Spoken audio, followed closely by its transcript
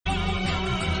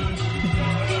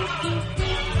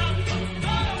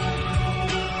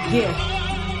Yeah.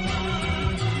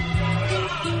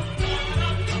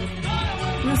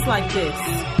 It's like this.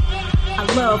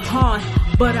 I love hard,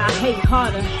 but I hate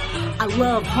harder. I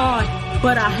love hard,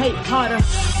 but I hate harder.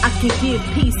 I can give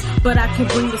peace, but I can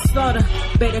bring the slaughter.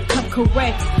 Better come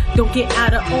correct, don't get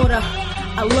out of order.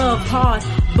 I love hard,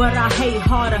 but I hate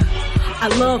harder. I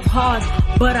love hard,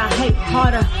 but I hate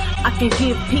harder. I can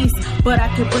give peace, but I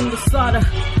can bring the slaughter.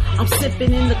 I'm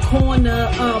sipping in the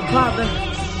corner, bother.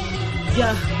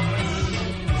 Yeah.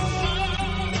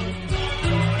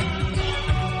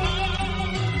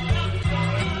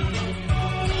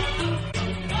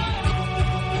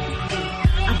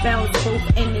 Balance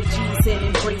both energies and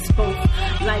embrace both.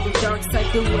 Light and dark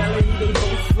side duality, they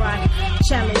both ride.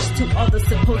 Challenge to all the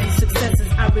supposed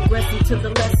successes. I regress into the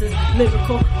lessons.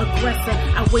 Lyrical aggressor.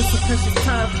 I wasted precious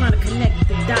time trying to connect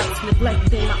the dots.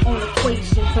 Neglecting my own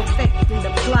equation. Perfecting the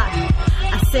plot.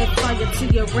 I set fire to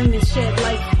your brain and shed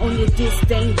light on your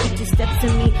disdain. Bitches step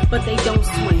to me, but they don't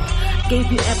swing.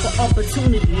 Gave you ample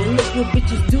opportunity, and look what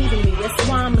bitches do to me. That's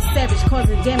why I'm a savage,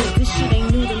 causing damage. This shit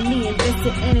ain't new to me.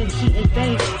 Invested energy in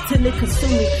vain till it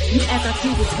consume me. You act like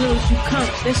you as real as you come.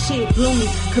 That shit blew me.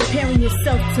 Comparing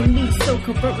yourself to me so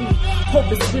covertly.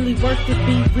 Hope it's really worth it,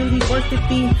 be really worth it,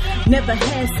 be. Never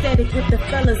had static with the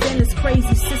fellas, and it's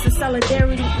crazy. Sister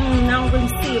solidarity, I don't really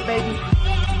see it, baby.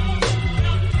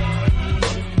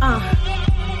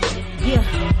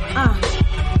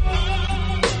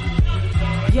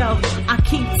 Yo, I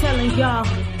keep telling y'all,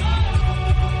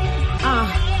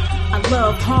 I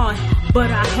love hard, but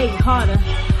I hate harder.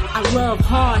 I love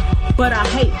hard, but I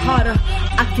hate harder.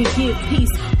 I can give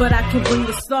peace, but I can bring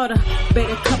the slaughter.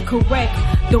 Better come correct,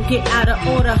 don't get out of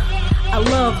order. I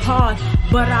love hard,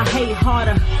 but I hate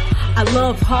harder. I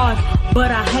love hard,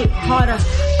 but I hate harder.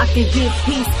 I can give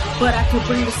peace, but I can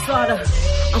bring the slaughter.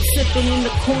 I'm sipping in the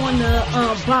corner,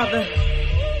 bother.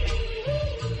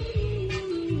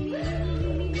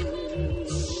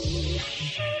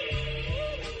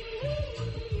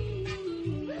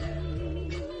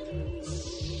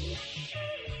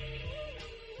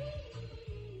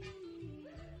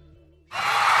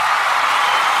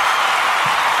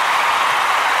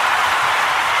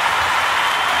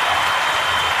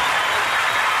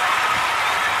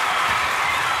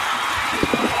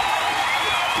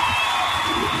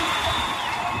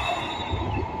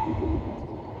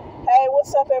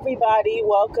 Everybody,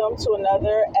 welcome to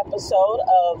another episode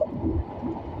of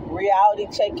Reality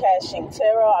Check Cashing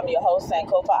Tarot. I'm your host,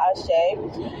 Sankofa Ashe,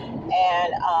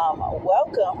 and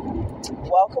welcome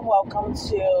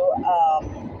to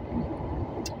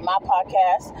my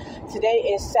podcast. Today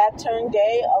is Saturn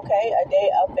Day, okay, a day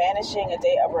of banishing, a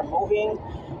day of removing,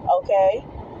 okay.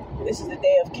 This is the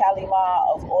day of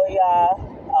Kalima, of Oya,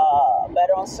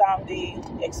 Beron Samdi,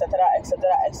 etc.,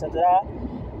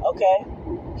 okay.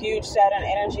 Huge Saturn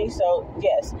energy, so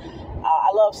yes,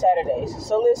 I love Saturdays.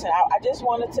 So listen, I just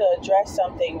wanted to address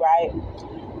something, right,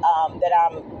 that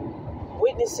I'm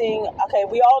witnessing. Okay,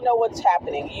 we all know what's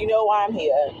happening. You know why I'm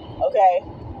here, okay?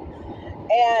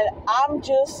 And I'm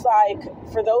just like,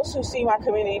 for those who see my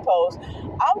community posts,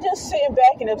 I'm just sitting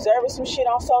back and observing some shit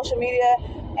on social media,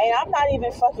 and I'm not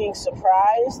even fucking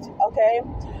surprised, okay?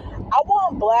 I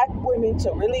want black women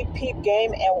to really peep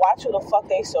game and watch who the fuck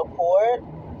they support.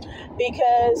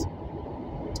 Because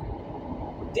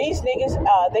these niggas,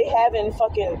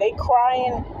 they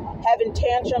crying, having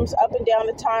tantrums up and down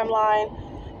the timeline,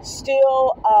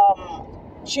 still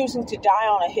choosing to die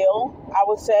on a hill, I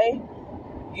would say.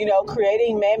 You know,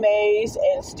 creating memes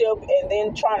and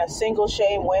then trying to single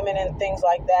shame women and things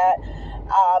like that.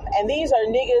 And these are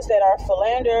niggas that are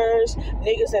philanderers,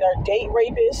 niggas that are date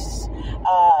rapists,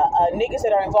 niggas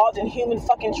that are involved in human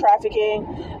fucking trafficking.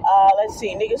 Let's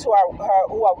see, niggas who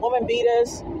are woman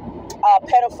beaters,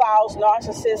 pedophiles,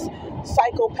 narcissists,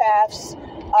 psychopaths,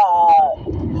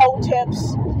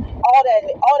 hoteps,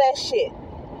 all that shit.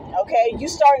 Okay, you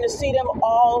starting to see them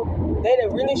all. They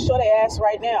really show their ass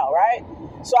right now, right?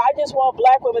 So I just want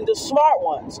black women, the smart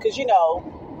ones, because you know,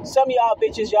 some of y'all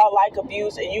bitches, y'all like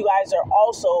abuse, and you guys are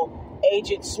also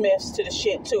Agent Smiths to the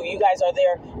shit too. You guys are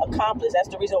their accomplice. That's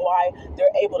the reason why they're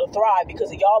able to thrive,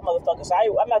 because of y'all motherfuckers.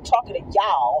 I'm not talking to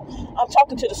y'all. I'm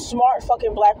talking to the smart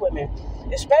fucking black women,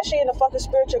 especially in the fucking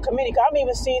spiritual community. I'm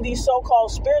even seeing these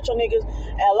so-called spiritual niggas,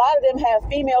 and a lot of them have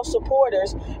female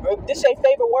supporters. This is their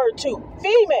favorite word too,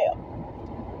 female.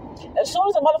 As soon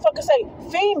as a motherfucker say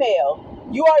female,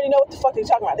 you already know what the fuck they're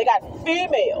talking about. They got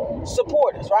female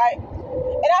supporters, right?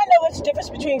 And I know there's a difference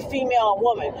between female and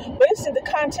woman, but it's in the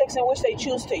context in which they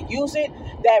choose to use it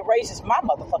that raises my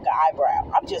motherfucking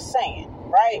eyebrow. I'm just saying,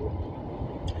 right?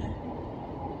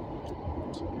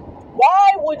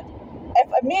 Why would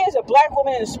if me as a black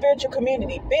woman in the spiritual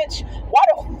community, bitch, why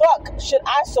the fuck should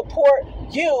I support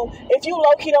you if you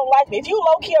low-key don't like me? If you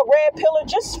low-key a red pillar,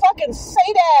 just fucking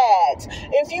say that.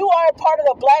 If you are a part of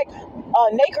the black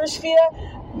Nakersphere,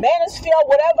 manosphere,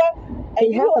 whatever,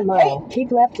 and you hate,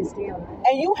 keep left to stay on.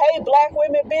 And you hate black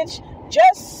women, bitch,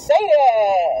 just say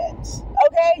that.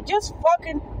 Okay? Just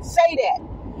fucking say that.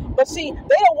 But see,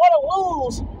 they don't want to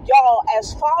lose y'all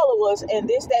as followers and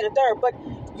this, that, and third. But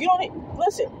you don't,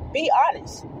 listen, be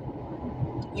honest.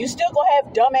 You still gonna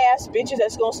have dumbass bitches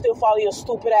that's gonna still follow your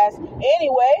stupid ass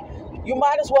anyway. You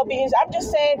might as well be, I'm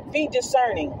just saying, be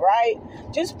discerning, right?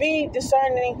 Just be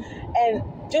discerning and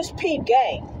just peep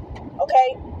game,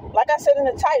 okay? Like I said in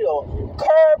the title,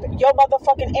 curb your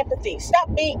motherfucking empathy.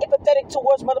 Stop being empathetic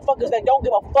towards motherfuckers that don't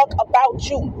give a fuck about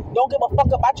you. Don't give a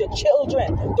fuck about your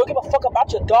children. Don't give a fuck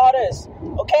about your daughters,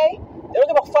 okay? They don't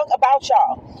give a fuck about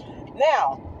y'all.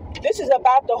 Now, this is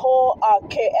about the whole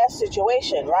KS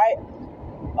situation, right?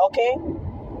 Okay?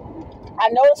 I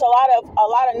notice a lot of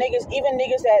niggas, even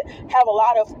niggas that have a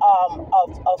lot of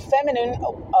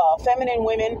feminine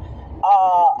women.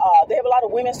 They have a lot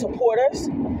of women supporters.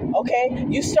 Okay,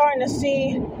 you're starting to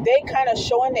see they kind of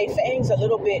showing their fangs a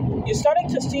little bit. You're starting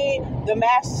to see the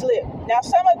mask slip. Now,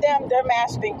 some of them, their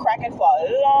masks been cracking for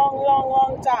a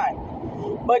long time.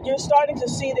 But you're starting to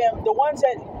see them, the ones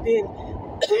that been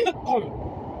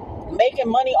making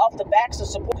money off the backs of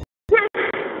support.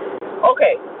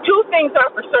 Okay, two things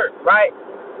are for certain, right?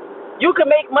 You can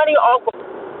make money off of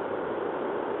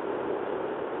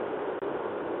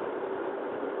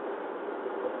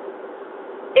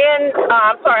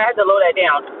I'm sorry, I had to load that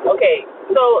down. Okay,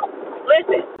 so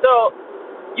listen, so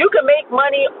you can make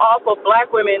money off of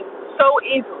black women so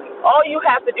easily. All you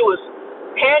have to do is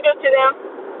pander to them,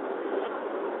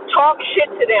 talk shit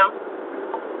to them,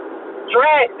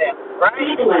 drag them,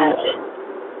 right?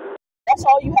 That's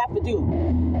all you have to do.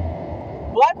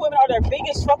 Black women are their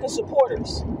biggest fucking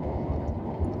supporters.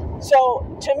 So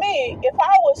to me,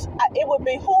 it would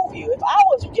behoove you. If I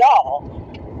was y'all,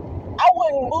 I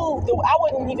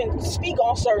wouldn't even speak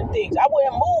on certain things. I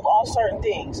wouldn't move on certain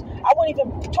things. I wouldn't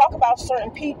even talk about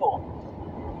certain people,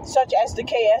 such as the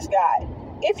KS guy,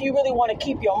 if you really want to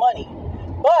keep your money.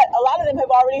 But a lot of them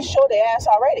have already showed their ass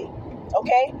already,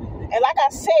 okay? And like I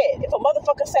said, if a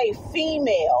motherfucker say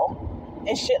female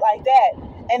and shit like that,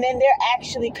 and then they're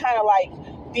actually kind of like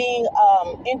being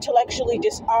intellectually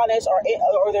dishonest or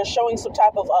they're showing some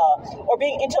type of or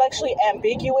being intellectually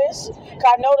ambiguous. Cause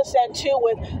I noticed that too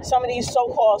with some of these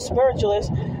so-called spiritualists.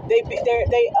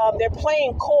 They're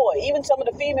playing coy. Even some of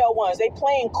the female ones, they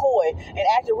playing coy and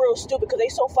acting real stupid because they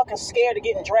so fucking scared of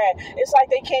getting dragged. It's like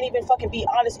they can't even fucking be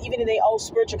honest even in their own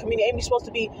spiritual community. Ain't we supposed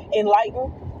to be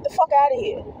enlightened? The fuck out of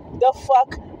here. The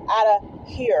fuck out of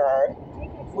here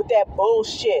with that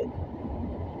bullshit.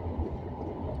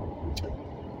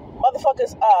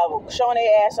 Motherfuckers showing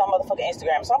their ass on motherfucking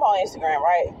Instagram. So I'm on Instagram,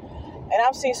 right? And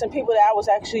I'm seeing some people that I was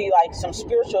actually like some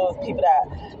spiritual people that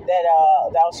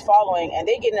I was following, and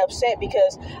they getting upset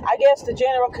because I guess the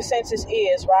general consensus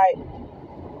is, right,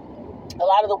 a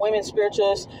lot of the women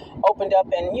spiritualists opened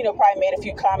up and, you know, probably made a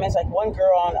few comments. Like one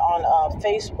girl on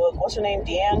Facebook, what's her name?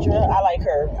 Deandra. I like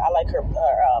her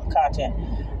content.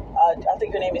 I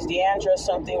think her name is Deandra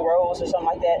something Rose or something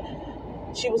like that.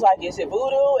 She was like, is it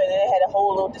voodoo? And then they had a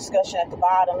whole little discussion at the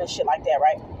bottom and shit like that,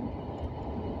 right?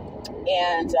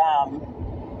 And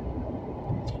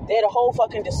they had a whole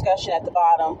fucking discussion at the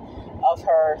bottom of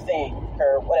her thing,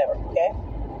 her whatever, okay?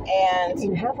 And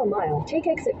in half a mile, take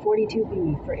exit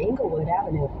 42B for Inglewood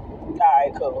Avenue. All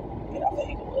right, cool. Get off of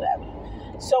Inglewood Avenue.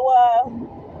 So,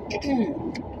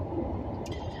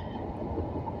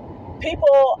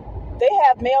 people, they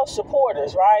have male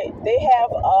supporters, right? They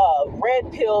have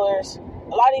red pillars.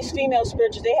 A lot of these female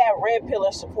spirituals, they have red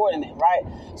pillars supporting them, right?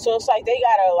 So it's like they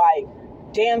gotta like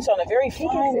dance on a very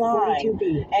fine line,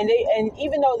 and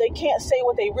even though they can't say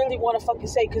what they really want to fucking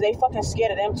say because they fucking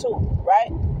scared of them too,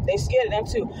 right? They scared of them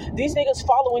too. These niggas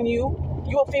following you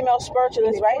a female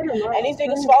spiritualist, right? And these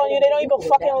niggas following you, they don't even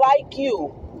fucking like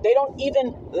you. They don't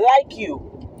even like you,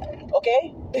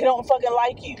 okay? They don't fucking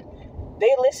like you.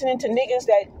 They listening to niggas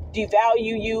that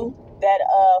devalue you, that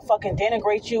fucking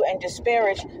denigrate you and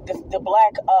disparage the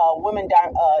black women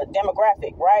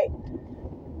demographic, right?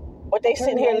 But they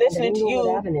sitting here listening to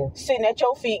you, sitting at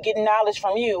your feet, getting knowledge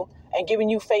from you and giving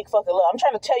you fake fucking love. I'm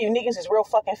trying to tell you, niggas is real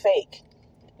fucking fake.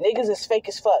 Niggas is fake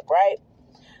as fuck, right?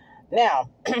 Now,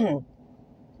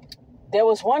 there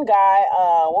was one guy,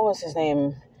 what was his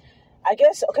name? I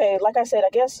guess, okay, like I said, I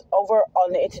guess over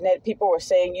on the internet, people were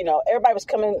saying, you know, everybody was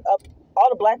coming up all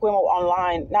the black women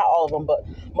online, not all of them, but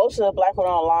most of the black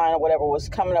women online or whatever was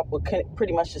coming up with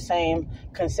pretty much the same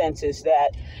consensus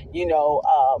that,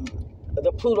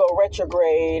 the Pluto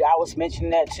retrograde, I was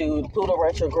mentioning that too. The Pluto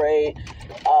retrograde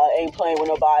ain't playing with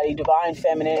nobody. Divine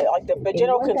feminine, like the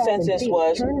general consensus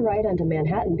was. Turn right onto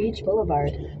Manhattan Beach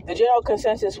Boulevard. The general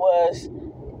consensus was,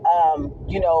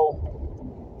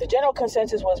 the general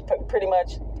consensus was pretty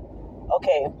much,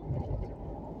 okay.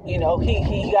 He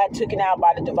got taken out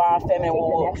by the divine feminine.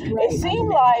 It seemed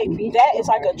like that is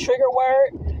like a trigger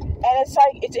word. And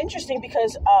it's interesting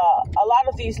because a lot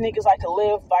of these niggas like to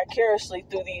live vicariously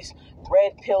through these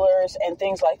red pillars and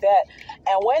things like that.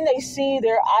 And when they see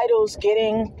their idols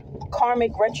getting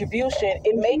karmic retribution,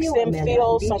 it makes them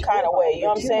feel some kind of way. You know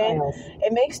what I'm saying?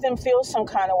 It makes them feel some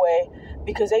kind of way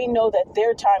because they know that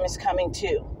their time is coming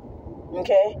too.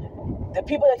 Okay? The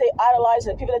people that they idolize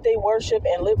and the people that they worship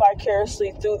and live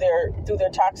vicariously through their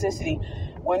toxicity,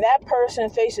 when that person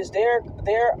faces their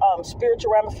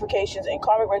spiritual ramifications and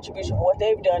karmic retribution for what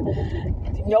they've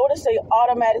done, notice they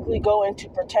automatically go into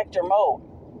protector mode.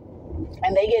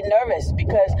 And they get nervous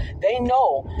because they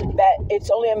know that it's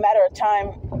only a matter of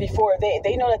time before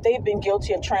they know that they've been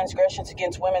guilty of transgressions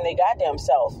against women they goddamn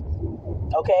self.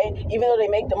 Okay? Even though they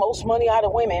make the most money out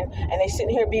of women and they sitting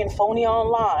here being phony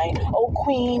online, oh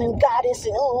queen and goddess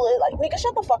and like nigga,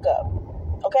 shut the fuck up.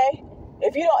 Okay?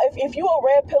 If you a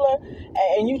red pillar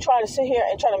and you try to sit here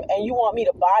and you want me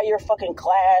to buy your fucking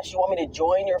class, you want me to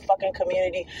join your fucking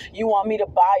community, you want me to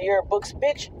buy your books,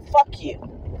 bitch, fuck you.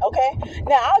 Okay?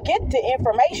 Now, I'll get the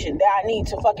information that I need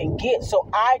to fucking get so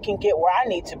I can get where I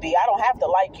need to be. I don't have to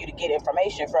like you to get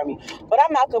information from you. But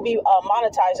I'm not going to be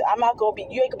monetizing.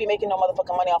 You ain't going to be making no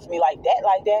motherfucking money off of me like that.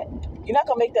 You're not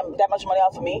going to make that much money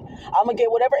off of me. I'm going to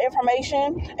get whatever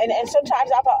information. And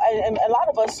sometimes, and a lot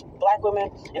of us, black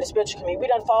women in the spiritual community, we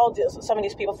done followed some of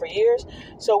these people for years.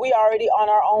 So we already on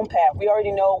our own path. We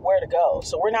already know where to go.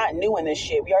 So we're not new in this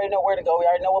shit. We already know where to go. We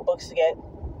already know what books to get.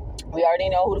 We already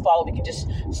know who to follow. We can just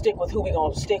stick with who we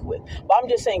gonna stick with. But I'm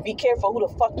just saying, be careful who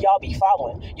the fuck y'all be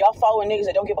following. Y'all following niggas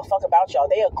that don't give a fuck about y'all.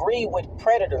 They agree with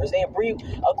predators. They agree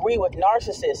with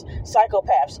narcissists,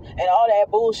 psychopaths, and all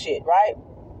that bullshit, right?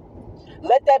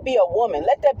 Let that be a woman.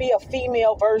 Let that be a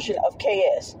female version of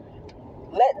KS.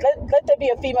 Let that be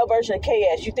a female version of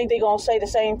KS. You think they gonna say the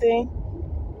same thing?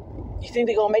 You think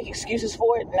they gonna make excuses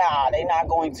for it? Nah, they not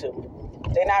going to.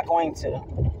 They're not going to.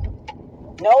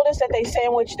 Notice that they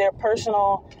sandwich their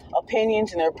personal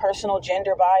opinions and their personal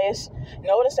gender bias.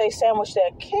 Notice they sandwich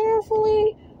that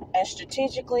carefully and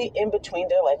strategically in between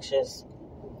their lectures.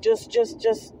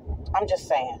 I'm just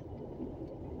saying.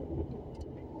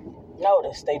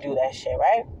 Notice they do that shit,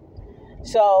 right?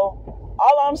 So,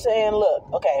 all I'm saying,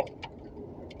 look, okay,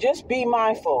 just be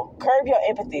mindful. Curb your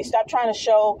empathy. Stop trying to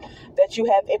show that you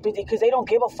have empathy because they don't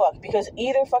give a fuck. Because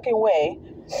either fucking way,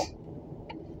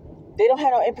 they don't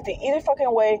have no empathy. Either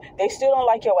fucking way, they still don't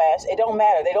like your ass. It don't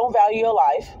matter. They don't value your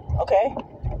life, okay?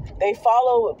 They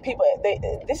follow people.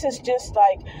 This is just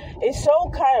like, it's so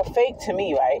kind of fake to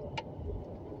me, right?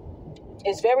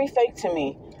 It's very fake to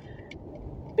me.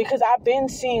 Because I've been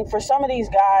seeing, for some of these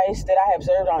guys that I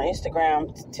observed on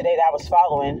Instagram today that I was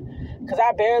following, because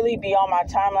I barely be on my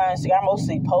timeline, so I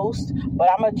mostly post, but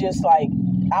I'm going to stay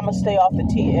off the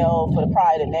TL for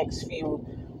probably the next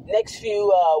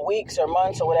few weeks or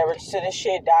months or whatever, so this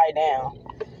shit die down.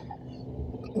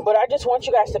 But I just want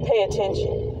you guys to pay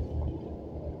attention.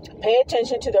 Pay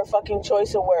attention to their fucking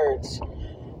choice of words.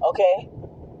 Okay?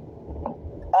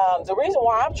 The reason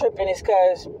why I'm tripping is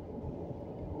because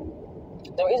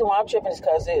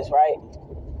this, right?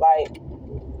 Like,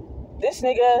 this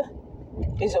nigga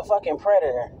is a fucking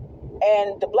predator.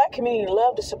 And the black community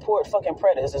love to support fucking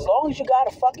predators. As long as you got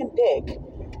a fucking dick,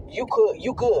 you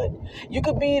good. You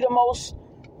could be the most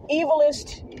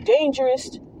evilest,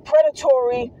 dangerous,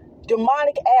 predatory,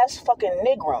 demonic ass fucking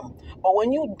nigrum. But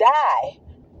when you die,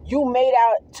 you made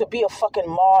out to be a fucking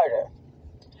martyr.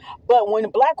 But when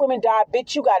black women die,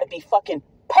 bitch, you gotta be fucking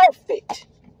perfect.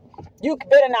 You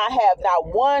better not have not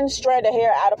one strand of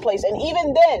hair out of place. And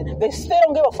even then, they still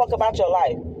don't give a fuck about your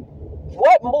life.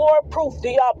 What more proof do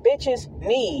y'all bitches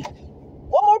need?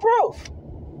 What more proof?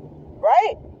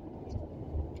 Right?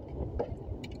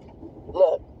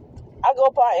 Look, I go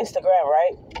up on Instagram,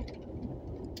 right?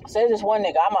 So there's this one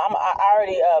nigga. I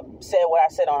already said what I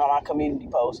said on my community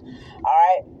post. All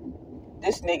right?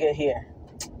 This nigga here.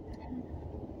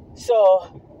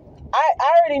 So, I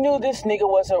already knew this nigga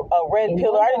was a red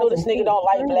pillar. I already knew this nigga don't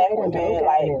like black women.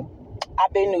 Like, I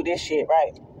been knew this shit,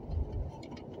 right?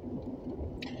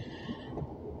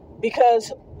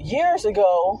 Because years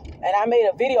ago, and I made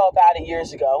a video about it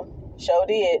years ago, sure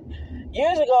did,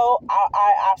 years ago,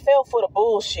 I fell for the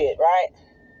bullshit, right?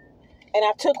 And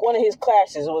I took one of his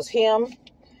classes. It was him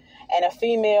and a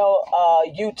female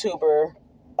YouTuber,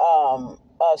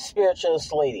 a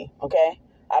spiritualist lady, okay?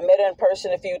 I met her in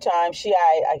person a few times.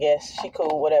 I guess, she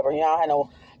cool, whatever. You know, I had no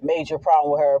major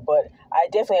problem with her, but I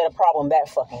definitely had a problem that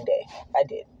fucking day. I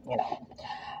did, you know.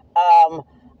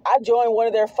 I joined one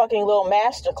of their fucking little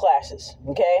master classes,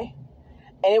 okay?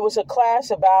 And it was a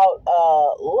class about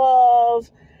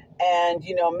love and,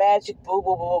 you know, magic, boo,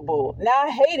 boo, boo, boo, boo. Now, I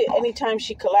hate it anytime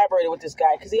she collaborated with this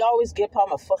guy because he always get upon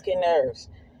my fucking nerves.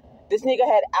 This nigga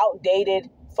had outdated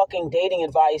fucking dating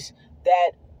advice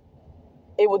that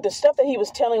the stuff that he was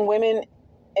telling women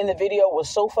in the video was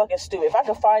so fucking stupid. If I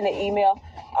could find the email,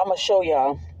 I'm going to show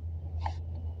y'all.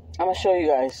 I'm going to show you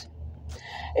guys.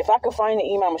 If I could find the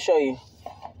email, I'm going to show you.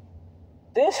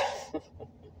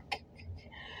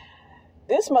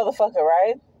 This motherfucker,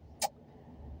 right?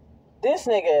 This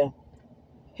nigga,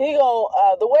 he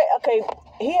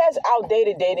has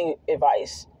outdated dating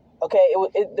advice. Okay,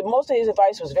 most of his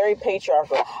advice was very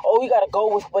patriarchal. Oh, you got to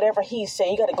go with whatever he's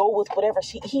saying. You got to go with whatever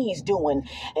he's doing,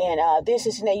 and this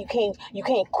and that. You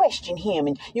can't question him,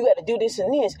 and you got to do this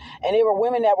and this. And there were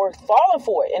women that were falling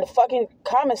for it in the fucking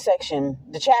comment section,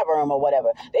 the chat room or whatever.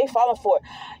 They falling for it.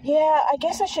 Yeah, I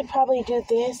guess I should probably do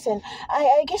this, and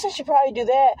I guess I should probably do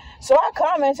that. So I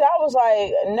commented. I was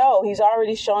like, no, he's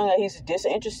already showing that he's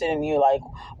disinterested in you. Like,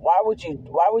 why would you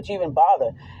even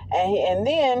bother? And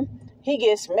then he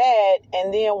gets mad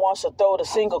and then wants to throw the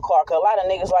single card. Cause a lot of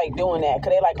niggas like doing that.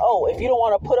 Cause they like, oh, if you don't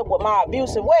want to put up with my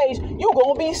abusive ways, you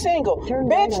gonna be single.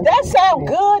 Bitch, that sound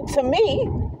good to me.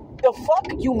 The fuck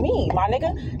you mean, my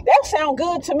nigga? That sound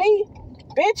good to me.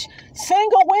 Bitch,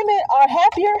 single women are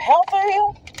happier,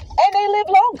 healthier, and they live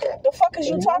longer. The fuck is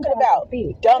you talking about?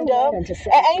 Dum-dum.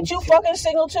 And ain't you fucking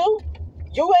single too?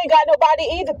 You ain't got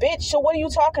nobody either, bitch. So what are you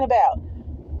talking about?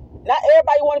 Not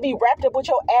everybody want to be wrapped up with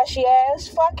your ashy ass.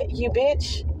 Fuck you,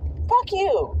 bitch. Fuck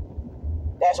you.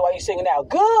 That's why you single now.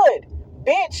 Good,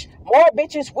 bitch. More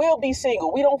bitches will be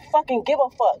single. We don't fucking give a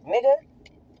fuck, nigga.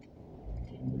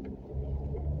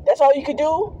 That's all you can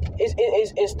do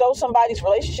is throw somebody's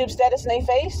relationship status in their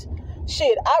face.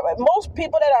 Shit, most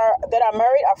people that are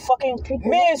married are fucking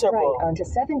miserable. Right onto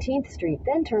 17th Street,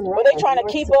 then turn right. But they trying to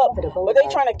keep up. But they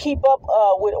trying to keep up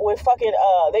with fucking.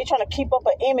 They trying to keep up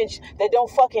an image that don't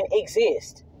fucking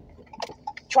exist.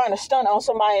 Trying to stunt on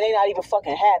somebody and they not even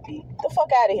fucking happy. Get the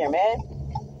fuck out of here, man.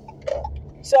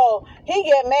 So he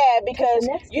get mad because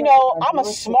you know I'm a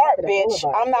smart bitch.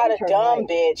 I'm not a dumb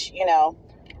bitch. You know.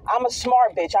 I'm a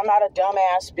smart bitch. I'm not a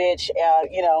dumbass bitch.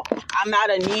 You know, I'm not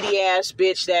a needy ass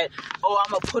bitch that, I'm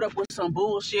going to put up with some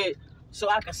bullshit so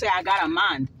I can say I got a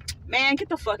mind. Man, get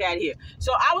the fuck out of here.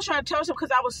 So I was trying to tell her because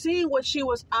I was seeing what she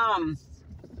was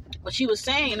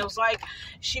saying. And it was like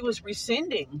she was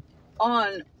rescinding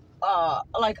on, I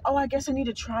guess I need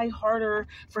to try harder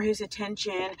for his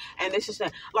attention and this is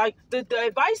that. Like the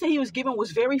advice that he was giving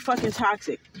was very fucking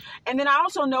toxic. And then I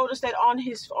also noticed that on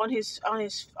his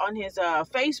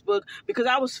Facebook, because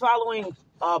I was following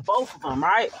both of them,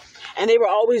 right? And they were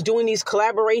always doing these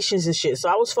collaborations and shit. So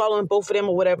I was following both of them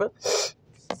or whatever.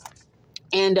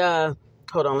 And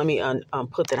hold on, let me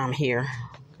put that I'm here.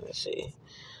 Let's see.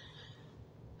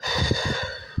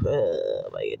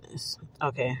 My goodness.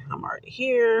 Okay, I'm already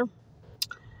here.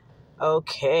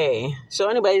 Okay. So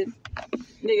anyway,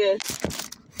 nigga.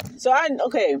 So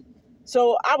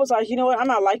I was like, you know what? I'm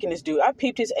not liking this dude. I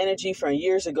peeped his energy from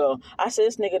years ago. I said,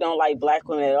 this nigga don't like black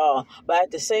women at all. But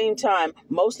at the same time,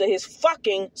 most of his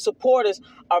fucking supporters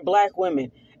are black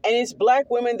women. And it's black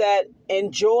women that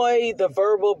enjoy the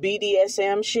verbal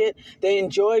BDSM shit. They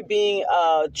enjoy being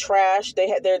trashed.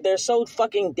 They're so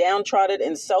fucking downtrodden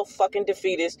and self-fucking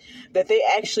defeatist that they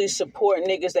actually support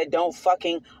niggas that don't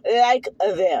fucking like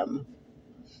them.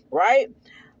 Right?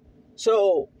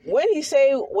 So when he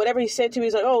say whatever he said to me,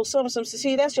 he's like, oh,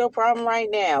 see, that's your problem right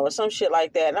now, or some shit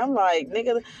like that. And I'm like,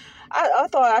 nigga,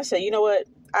 I said, you know what?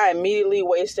 I immediately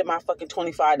wasted my fucking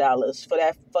 $25 for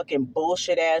that fucking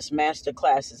bullshit ass master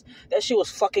classes. That shit was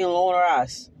fucking loner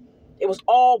ass. It was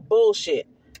all bullshit.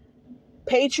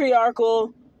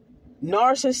 Patriarchal,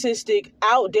 narcissistic,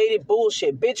 outdated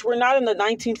bullshit. Bitch, we're not in the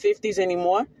 1950s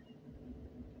anymore.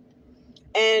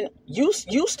 And you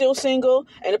still single,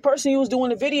 and the person you was doing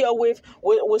the video with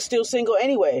was still single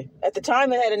anyway. At the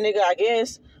time, they had a nigga, I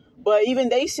guess. But even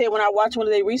they said, when I watched one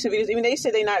of their recent videos, even they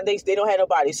said they don't have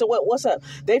nobody. So what's up?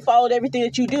 They followed everything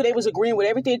that you do. They was agreeing with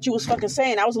everything that you was fucking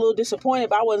saying. I was a little disappointed,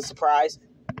 but I wasn't surprised.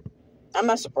 I'm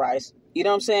not surprised. You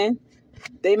know what I'm saying?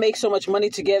 They make so much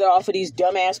money together off of these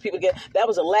dumbass people. That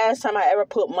was the last time I ever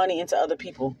put money into other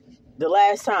people. The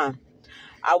last time.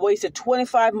 I wasted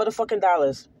 $25 motherfucking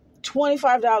dollars.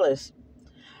 $25.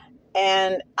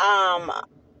 And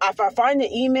if I find the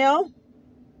email,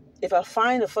 if I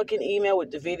find the fucking email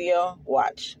with the video,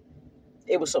 watch.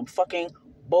 It was some fucking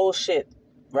bullshit,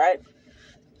 right?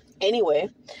 Anyway,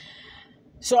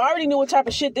 so I already knew what type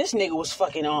of shit this nigga was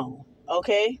fucking on,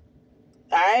 okay?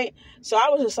 All right? So I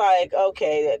was just like,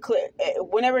 okay,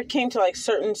 whenever it came to like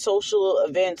certain social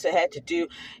events that had to do,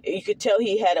 you could tell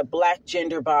he had a black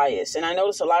gender bias. And I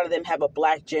noticed a lot of them have a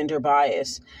black gender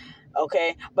bias.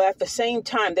 Okay, but at the same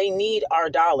time, they need our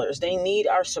dollars. They need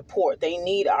our support. They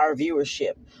need our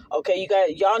viewership. Okay,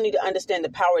 y'all need to understand the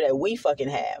power that we fucking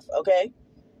have. Okay,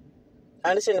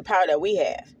 understand the power that we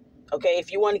have. Okay,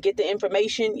 if you want to get the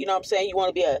information, you know what I'm saying? You want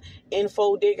to be a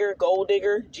info digger, gold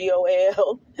digger,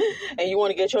 GOL, and you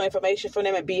want to get your information from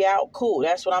them and be out, cool.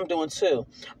 That's what I'm doing too.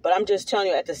 But I'm just telling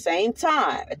you, at the same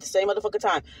motherfucking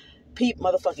time, peep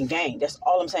motherfucking gang. That's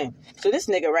all I'm saying. So this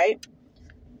nigga, right?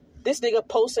 This nigga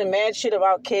posting mad shit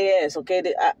about KS, okay?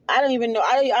 I don't even know.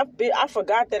 I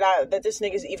forgot that this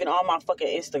nigga's even on my fucking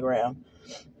Instagram.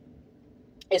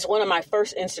 It's one of my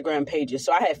first Instagram pages.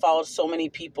 So I had followed so many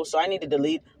people. So I need to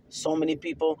delete so many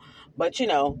people. But, you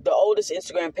know, the oldest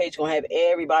Instagram page gonna have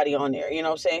everybody on there. You know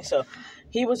what I'm saying? So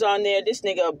he was on there. This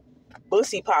nigga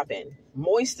bussy popping.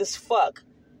 Moist as fuck.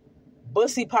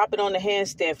 Bussy popping on the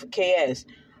handstand for KS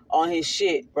on his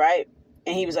shit, right?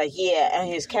 And he was like, yeah. And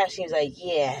his caption, he was like,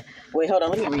 yeah. Wait, hold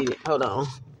on. Let me read it. Hold on.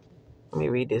 Let me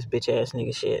read this bitch ass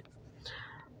nigga shit.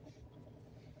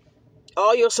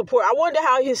 All your support. I wonder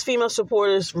how his female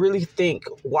supporters really think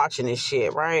watching this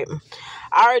shit, right?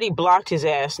 I already blocked his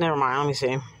ass. Never mind. Let me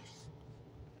see.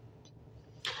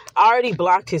 I already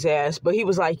blocked his ass, but he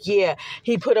was like, yeah,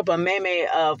 he put up a meme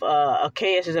of a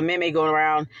KS, there's a meme going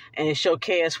around, and it showed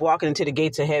KS walking into the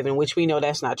gates of heaven, which we know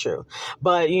that's not true.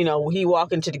 But, you know, he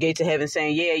walked into the gates of heaven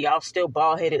saying, yeah, y'all still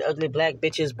bald-headed, ugly black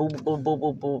bitches, boo, boo, boo,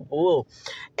 boo, boo, boo.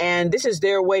 And this is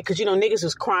their way, because, you know, niggas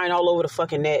was crying all over the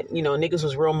fucking net. You know, niggas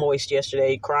was real moist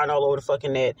yesterday, crying all over the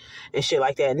fucking net and shit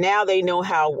like that. Now they know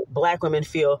how black women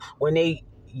feel when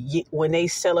they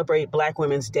celebrate black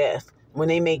women's death, when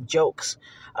they make jokes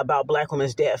about black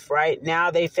women's death, right? Now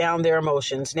they found their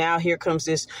emotions. Now here comes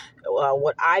this,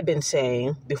 what I've been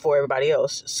saying before everybody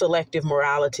else, selective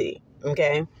morality,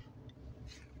 okay?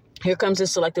 Here comes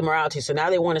this selective morality. So now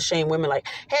they want to shame women like,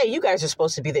 hey, you guys are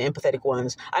supposed to be the empathetic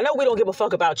ones. I know we don't give a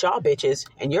fuck about y'all bitches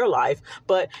and your life,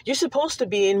 but you're supposed to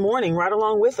be in mourning right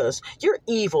along with us. You're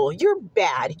evil. You're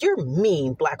bad. You're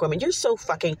mean, black women. You're so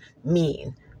fucking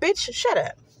mean. Bitch, shut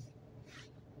up.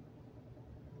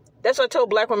 That's what I told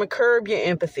black women, curb your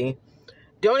empathy.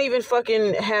 Don't even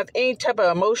fucking have any type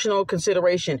of emotional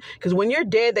consideration. Because when you're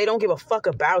dead, they don't give a fuck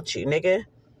about you, nigga.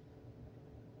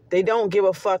 They don't give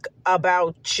a fuck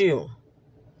about you.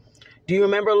 Do you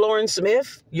remember Lauren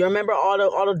Smith? You remember all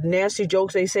the nasty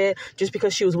jokes they said just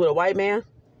because she was with a white man?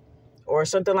 Or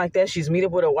something like that. She's meet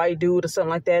up with a white dude or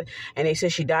something like that. And they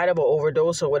said she died of an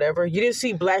overdose or whatever. You didn't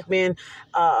see black men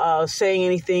saying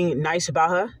anything nice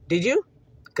about her, did you?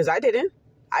 Because I didn't.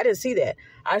 I didn't see that.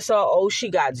 I saw, oh, she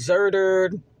got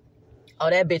zurdered. Oh,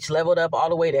 that bitch leveled up all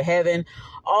the way to heaven.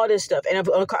 All this stuff. And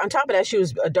on top of that, she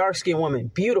was a dark-skinned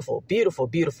woman. Beautiful, beautiful,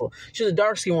 beautiful. She was a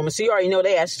dark-skinned woman. So you already know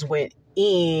they asses went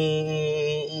in.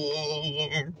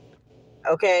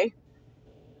 Okay?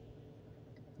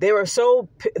 They were so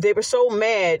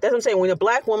mad. That's what I'm saying. When a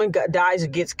black woman dies or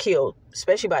gets killed,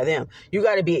 especially by them,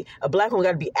 a black woman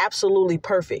got to be absolutely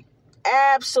perfect.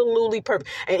 Absolutely perfect.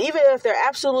 And even if they're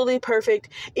absolutely perfect,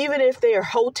 even if they are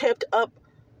hotepped up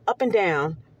and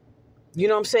down, you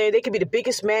know what I'm saying? They could be the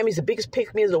biggest mammies, the biggest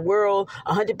pick-me of the world,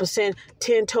 100%,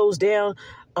 10 toes down,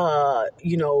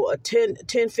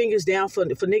 10 fingers down for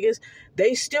niggas.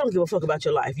 They still don't give a fuck about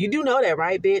your life. You do know that,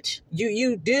 right, bitch?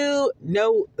 You do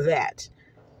know that.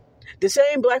 The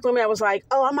same black woman that was like,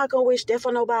 oh, I'm not going to wish death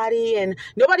on nobody, and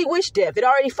nobody wished death. It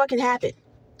already fucking happened.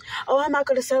 Oh, I'm not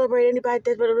going to celebrate anybody,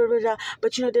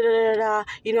 but you know,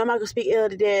 you know, I'm not going to speak ill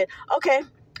of the dead. Okay,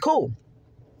 cool.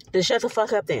 Then shut the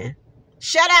fuck up then.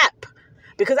 Shut up.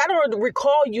 Because I don't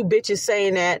recall you bitches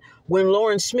saying that when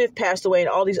Lauren Smith passed away and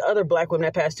all these other black women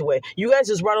that passed away. You guys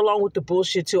just right along with the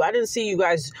bullshit too. I didn't see you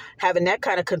guys having that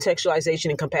kind of contextualization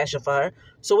and compassion for her.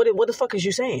 So what the fuck is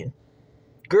you saying?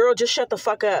 Girl, just shut the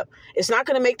fuck up. It's not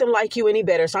going to make them like you any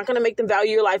better. It's not going to make them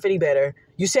value your life any better.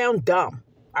 You sound dumb.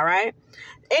 All right?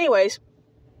 Anyways,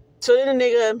 so then the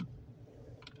nigga,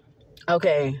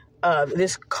 okay,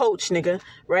 this coach nigga,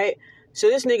 right? So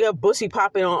this nigga bussy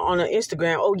popping on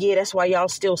Instagram. Oh yeah, that's why y'all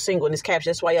still single. In this caption,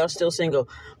 that's why y'all still single.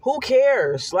 Who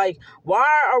cares? Like, why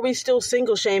are we still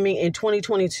single shaming in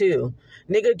 2022?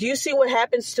 Nigga, do you see what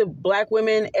happens to black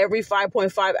women every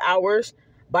 5.5 hours?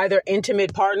 by their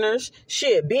intimate partners.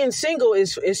 Shit, being single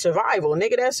is survival,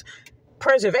 nigga. That's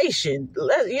preservation. You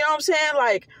know what I'm saying?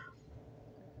 Like,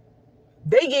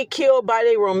 they get killed by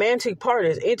their romantic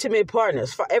partners, intimate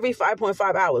partners, every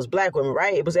 5.5 hours. Black women,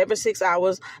 right? It was every 6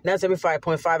 hours. Now it's every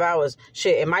 5.5 hours.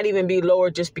 Shit, it might even be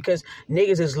lower just because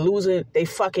niggas is losing they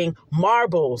fucking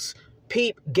marbles.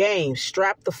 PEEP game.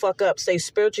 Strap the fuck up. Stay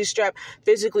spiritually strapped,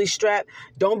 physically strapped.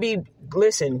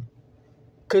 Listen,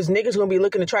 because niggas gonna be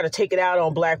looking to try to take it out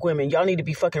on black women. Y'all need to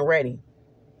be fucking ready.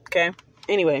 Okay?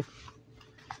 Anyway.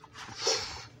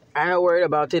 I ain't worried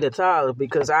about it at all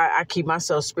because I keep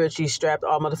myself spiritually strapped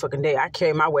all motherfucking day. I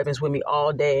carry my weapons with me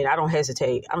all day and I don't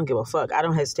hesitate. I don't give a fuck. I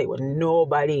don't hesitate with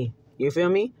nobody. You feel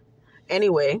me?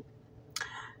 Anyway,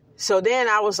 so then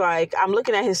I was like, I'm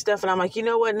looking at his stuff and I'm like, you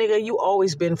know what, nigga? You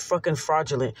always been fucking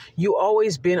fraudulent. You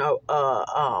always been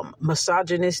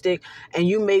misogynistic and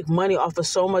you make money off of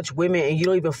so much women and you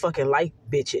don't even fucking like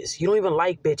bitches. You don't even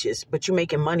like bitches, but you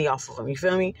making money off of them. You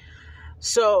feel me?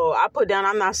 So I put down,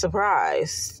 I'm not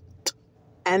surprised.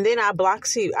 And then I block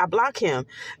him.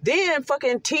 Then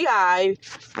fucking T.I.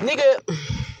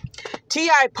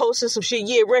 posted some shit.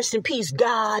 Yeah, rest in peace,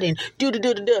 God, and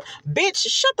do-do-do-do-do. Bitch,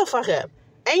 shut the fuck up.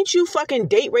 Ain't you fucking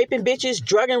date raping bitches,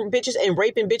 drugging bitches, and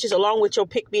raping bitches along with your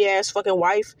pick-me-ass fucking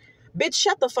wife? Bitch,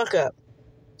 shut the fuck up.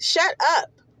 Shut up.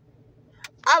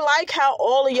 I like how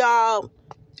all of y'all...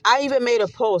 I even made a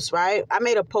post, right? I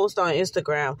made a post on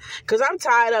Instagram because I'm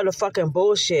tired of the fucking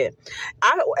bullshit.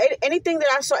 Anytime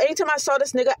I saw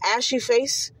this nigga ashy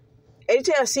face,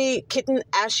 anytime I see kitten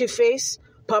ashy face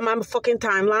put my fucking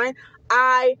timeline,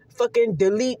 I fucking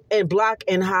delete and block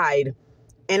and hide.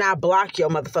 And I block your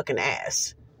motherfucking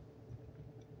ass.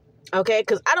 Okay?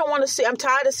 Because I don't want to see, I'm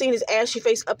tired of seeing his ashy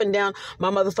face up and down my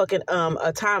motherfucking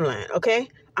timeline. Okay?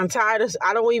 I'm tired of,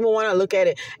 I don't even want to look at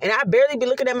it. And I barely be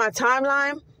looking at my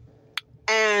timeline.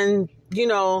 And, you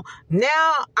know,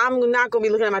 now I'm not going to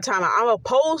be looking at my timeline. I'm going to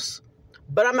post,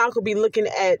 but I'm not going to be looking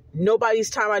at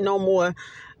nobody's timeline no more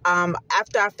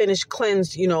after I finish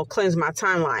cleanse my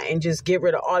timeline and just get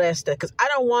rid of all that stuff. Because I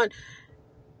don't want,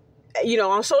 you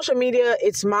know, on social media,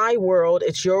 it's my world.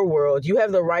 It's your world. You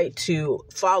have the right to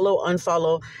follow,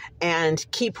 unfollow, and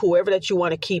keep whoever that you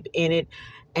want to keep in it.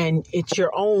 And it's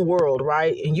your own world,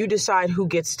 right? And you decide who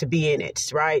gets to be in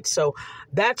it, right? So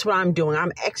that's what I'm doing.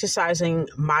 I'm exercising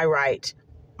my right,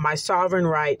 my sovereign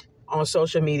right on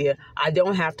social media. I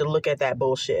don't have to look at that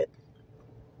bullshit.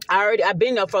 I've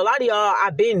been there. For a lot of y'all,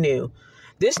 I've been new.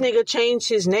 This nigga changed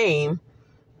his name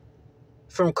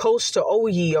from Coast to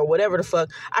Oye or whatever the fuck.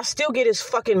 I still get his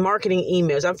fucking marketing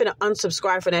emails. I'm finna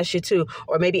unsubscribe for that shit too.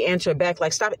 Or maybe answer it back.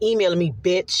 Like, stop emailing me,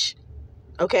 bitch.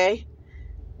 Okay?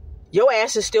 Your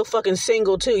ass is still fucking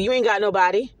single, too. You ain't got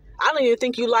nobody. I don't even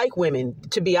think you like women,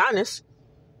 to be honest.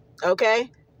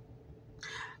 Okay?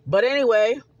 But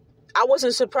anyway, I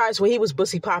wasn't surprised when he was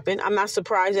bussy popping. I'm not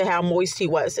surprised at how moist he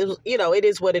was. It was, you know, it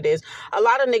is what it is. A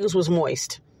lot of niggas was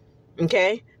moist.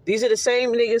 Okay? These are the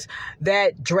same niggas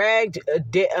that dragged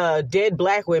dead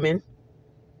black women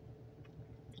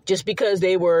just because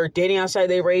they were dating outside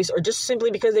their race or just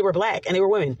simply because they were black and they were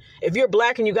women. If you're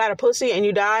black and you got a pussy and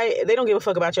you die, they don't give a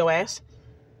fuck about your ass.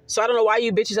 So I don't know why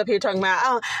you bitches up here talking about,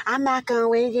 oh, I'm not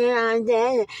going to get on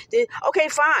that. Okay,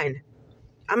 fine.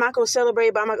 I'm not going to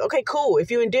celebrate, but I'm like, okay, cool. If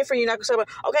you're indifferent, you're not going to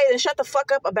celebrate. Okay, then shut the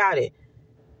fuck up about it.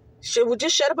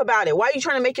 Just shut up about it. Why are you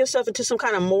trying to make yourself into some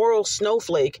kind of moral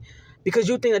snowflake because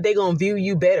you think that they're going to view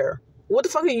you better? What the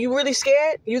fuck? Are you really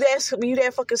scared? You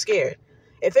that fucking scared?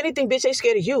 If anything, bitch, they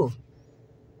scared of you.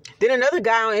 Then another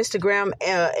guy on Instagram,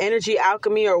 Energy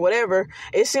Alchemy or whatever,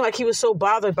 it seemed like he was so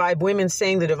bothered by women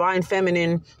saying the divine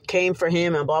feminine came for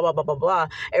him and blah, blah, blah, blah, blah.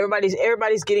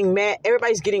 Everybody's getting mad. I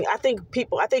think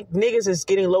niggas is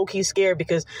getting low-key scared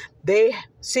because they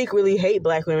secretly hate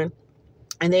black women.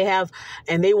 And they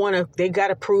got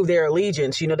to prove their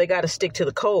allegiance. You know, they got to stick to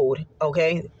the code.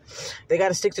 Okay. They got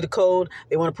to stick to the code.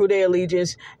 They want to prove their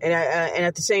allegiance. And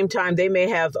at the same time, they may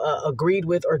have agreed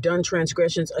with or done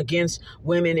transgressions against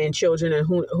women and children and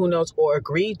who knows, or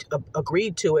agreed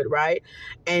to it. Right.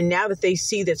 And now that they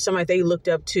see that somebody they looked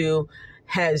up to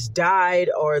has died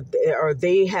or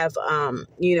they have,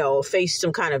 faced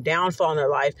some kind of downfall in their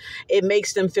life, it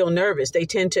makes them feel nervous. They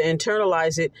tend to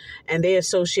internalize it and they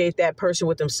associate that person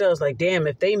with themselves. Like, damn,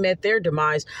 if they met their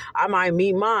demise, I might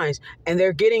meet mine. And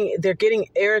they're getting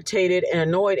irritated and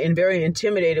annoyed and very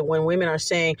intimidated when women are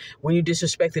saying, when you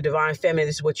disrespect the divine feminine,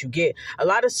 this is what you get. A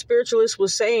lot of spiritualists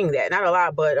was saying that. Not a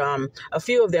lot, but a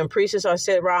few of them. Priestess, I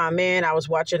said, man, I was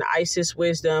watching Isis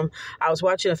Wisdom. I was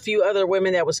watching a few other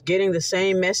women that was getting the same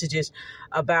messages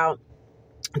about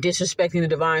disrespecting the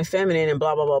divine feminine and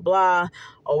blah, blah, blah, blah,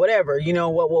 or whatever. You know,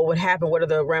 what would happen? What are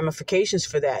the ramifications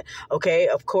for that? Okay,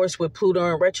 of course, with Pluto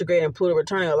in retrograde and Pluto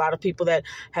returning, a lot of people that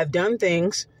have done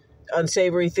things,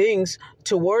 unsavory things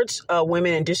towards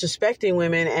women and disrespecting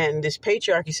women and this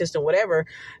patriarchy system, whatever,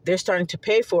 they're starting to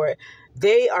pay for it.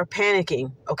 They are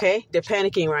panicking, okay? They're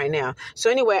panicking right now. So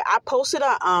anyway, I posted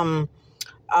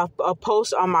a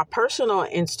post on my personal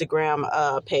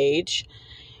Instagram page,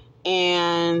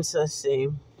 and let's see.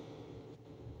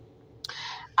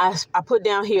 I put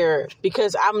down here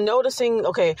because I'm noticing,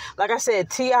 okay, like I said,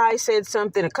 T.I. said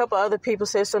something, a couple other people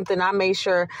said something. I made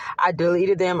sure I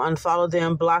deleted them, unfollowed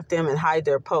them, blocked them, and hide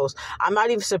their posts. I'm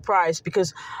not even surprised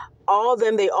because all of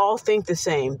them, they all think the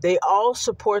same. They all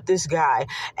support this guy.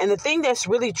 And the thing that's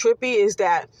really trippy is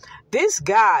that this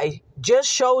guy just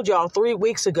showed y'all 3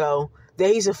 weeks ago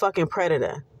that he's a fucking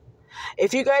predator.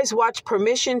 If you guys watch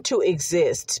Permission to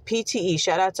Exist, PTE,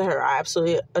 shout out to her. I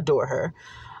absolutely adore her.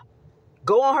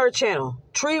 Go on her channel.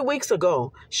 3 weeks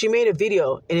ago, she made a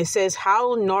video and it says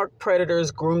how narc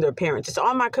predators groom their parents. It's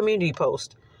on my community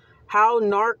post. How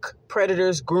narc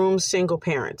predators groom single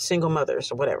parents, single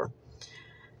mothers, or whatever.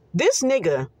 This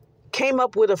nigga came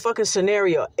up with a fucking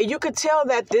scenario. And you could tell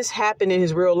that this happened in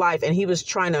his real life and he was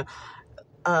trying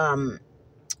to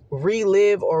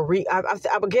relive or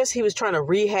I guess he was trying to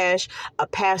rehash a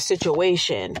past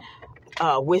situation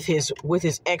with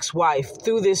his ex-wife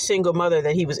through this single mother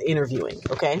that he was interviewing,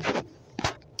 okay?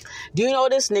 Do you know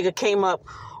this nigga came up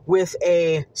with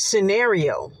a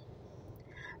scenario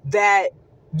that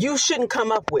you shouldn't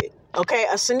come up with, okay?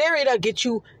 A scenario that'll get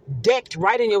you decked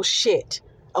right in your shit,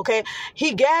 okay?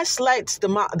 He gaslights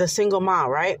the single mom,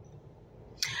 right?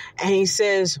 And he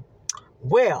says,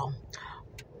 well,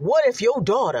 what if your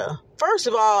daughter... First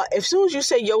of all, as soon as you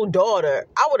say your daughter,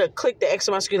 I would have clicked the X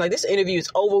on my screen like, this interview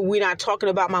is over. We're not talking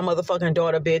about my motherfucking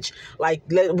daughter, bitch. Like,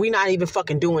 we're not even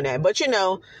fucking doing that. But, you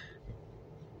know,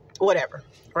 whatever,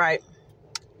 right?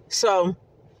 So,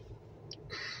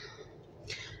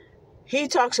 he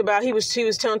talks about, he was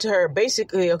telling to her,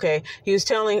 basically, okay, she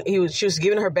was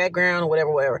giving her background or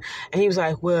whatever. And he was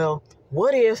like, well,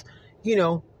 what if,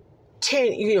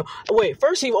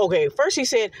 first he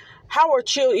said, how are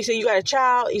children? He said, you got a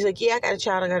child? He's like, yeah, I got a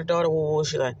child. I got a daughter.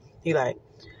 He like,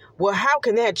 well, how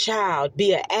can that child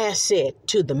be an asset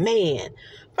to the man?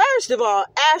 First of all,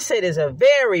 asset is a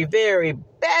very, very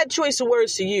bad choice of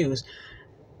words to use.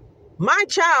 My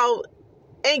child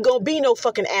ain't gonna be no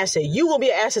fucking asset. You gonna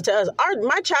be an asset to us.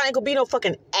 My child ain't gonna be no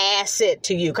fucking asset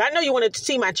to you. Cause I know you wanted to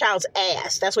see my child's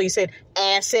ass. That's what you said,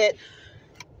 asset.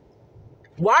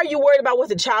 Why are you worried about what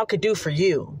the child could do for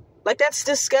you? Like, that's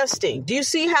disgusting. Do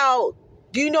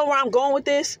you know where I'm going with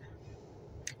this?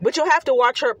 But you'll have to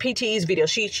watch her PTE's video.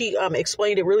 She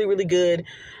explained it really, really good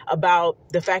about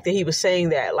the fact that he was saying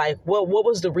that. Like, what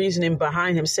was the reasoning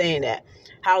behind him saying that?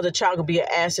 How the child could be an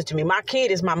asset to me. My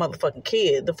kid is my motherfucking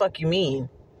kid. The fuck you mean?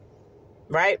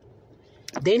 Right?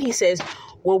 Then he says,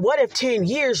 well, what if 10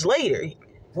 years later,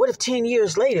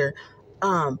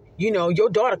 your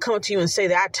daughter come to you and say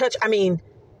that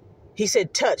he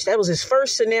said touch. That was his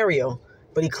first scenario,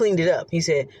 but he cleaned it up. He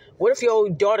said, what if your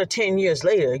daughter 10 years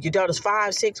later, your daughter's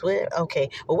 5, 6, whatever? Okay.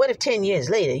 Well, what if 10 years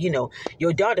later,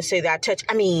 your daughter say that I touch,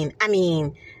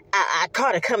 I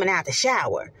caught her coming out the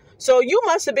shower. So you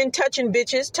must have been touching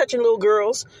bitches, touching little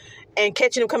girls and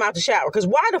catching them come out the shower. Because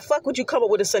why the fuck would you come up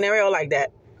with a scenario like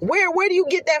that? Where do you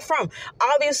get that from?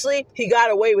 Obviously, he got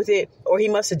away with it, or he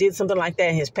must have did something like that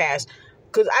in his past.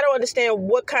 Because I don't understand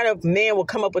what kind of man would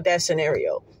come up with that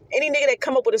scenario. Any nigga that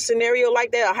come up with a scenario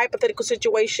like that, a hypothetical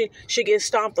situation, should get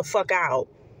stomped the fuck out.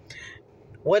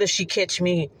 What if she catch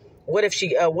me? What if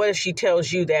she tells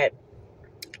you that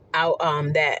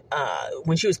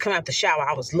when she was coming out the shower,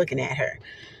 I was looking at her,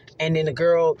 and then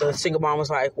the single mom was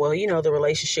like, well, the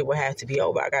relationship would have to be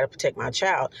over. I got to protect my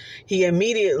child. He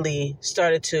immediately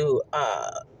started to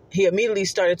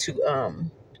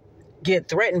get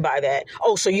threatened by that.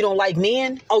 Oh, so you don't like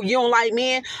men? Oh, you don't like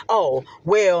men? Oh,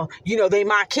 well, they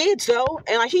my kids though.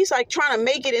 And like, he's like trying to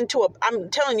make it into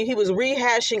I'm telling you, he was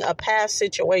rehashing a past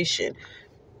situation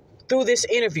through this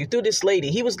interview, through this lady.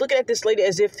 He was looking at this lady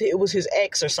as if it was his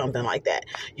ex or something like that,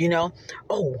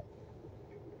 Oh,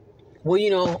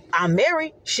 well, I'm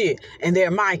married, shit, and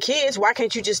they're my kids. Why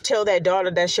can't you just tell that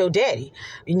daughter that's your daddy?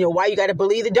 Why you got to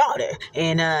believe the daughter?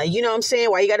 And, you know what I'm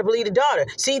saying? Why you got to believe the daughter?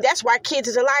 See, that's why kids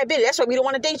is a liability. That's why we don't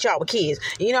want to date y'all with kids.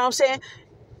 You know what I'm saying?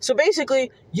 So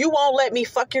basically, you won't let me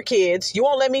fuck your kids. You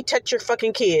won't let me touch your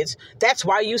fucking kids. That's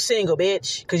why you single,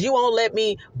 bitch. Because you won't let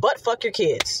me butt fuck your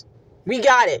kids. We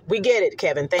got it. We get it,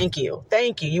 Kevin. Thank you.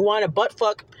 Thank you. You want to butt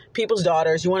fuck people's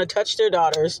daughters. You want to touch their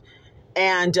daughters.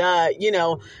 And,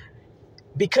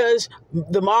 because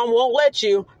the mom won't let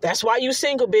you. That's why you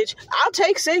single, bitch. I'll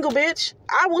take single, bitch.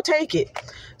 I will take it.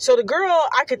 So the girl,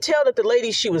 I could tell that the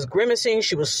lady, she was grimacing.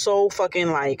 She was so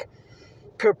fucking like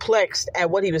perplexed at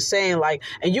what he was saying. Like,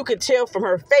 and you could tell from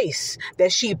her face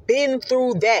that she'd been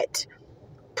through that.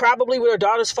 Probably with her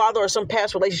daughter's father or some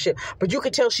past relationship. But you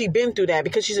could tell she'd been through that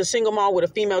because she's a single mom with a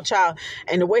female child.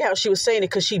 And the way how she was saying it,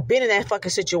 because she'd been in that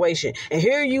fucking situation. And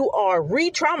here you are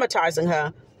re-traumatizing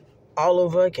her all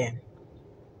over again.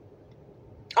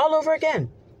 All over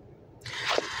again.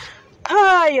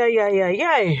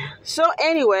 Ay. So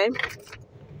anyway,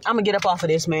 I'm gonna get up off of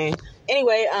this, man.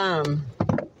 Anyway,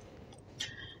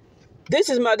 this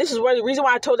is where the reason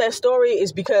why I told that story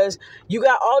is because you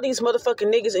got all these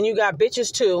motherfucking niggas and you got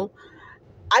bitches too.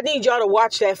 I need y'all to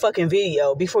watch that fucking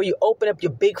video before you open up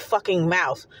your big fucking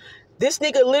mouth. This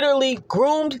nigga literally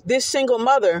groomed this single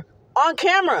mother on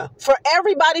camera for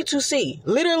everybody to see.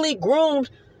 Literally groomed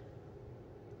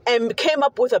and came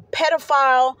up with a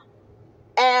pedophile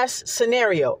ass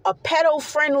scenario, a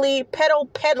pedo-friendly,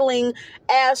 pedo-peddling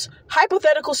ass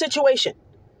hypothetical situation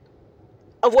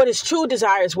of what his true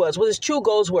desires was, what his true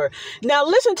goals were. Now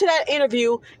listen to that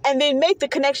interview and then make the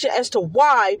connection as to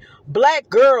why black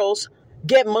girls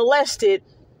get molested.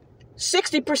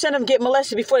 60% of them get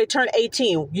molested before they turn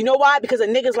 18. You know why? Because of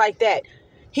niggas like that.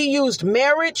 He used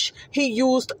marriage. He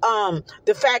used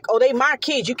the fact, oh, they my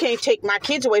kids. You can't take my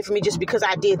kids away from me just because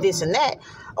I did this and that.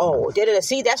 Oh,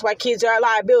 see, that's why kids are a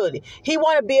liability. He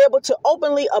want to be able to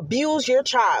openly abuse your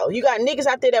child. You got niggas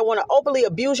out there that want to openly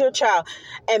abuse your child.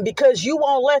 And because you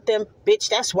won't let them, bitch,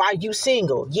 that's why you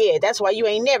single. Yeah, that's why you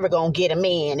ain't never going to get a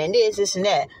man and this and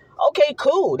that. Okay,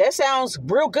 cool. That sounds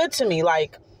real good to me.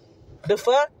 Like, the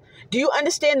fuck? Do you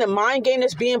understand the mind game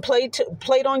that's being played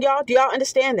on y'all? Do y'all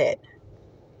understand that?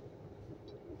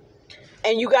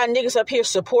 And you got niggas up here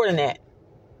supporting that.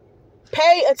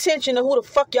 Pay attention to who the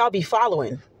fuck y'all be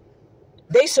following.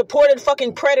 They supported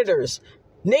fucking predators.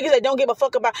 Niggas that don't give a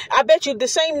fuck about. I bet you the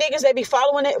same niggas that be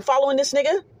following this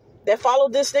nigga, that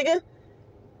followed this nigga,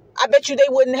 I bet you they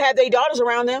wouldn't have their daughters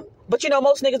around them. But you know,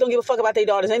 most niggas don't give a fuck about their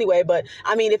daughters anyway. But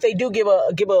I mean, if they do give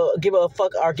a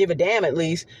fuck or give a damn at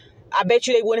least, I bet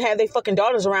you they wouldn't have their fucking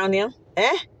daughters around them.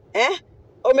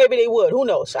 Or maybe they would. Who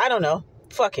knows? I don't know.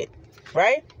 Fuck it.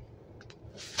 Right?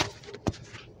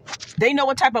 They know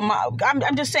what type of...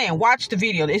 I'm just saying, watch the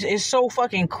video. It's so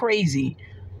fucking crazy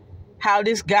how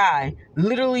this guy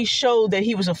literally showed that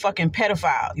he was a fucking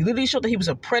pedophile. He literally showed that he was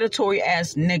a predatory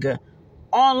ass nigga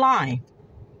online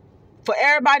for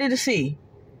everybody to see.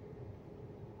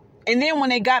 And then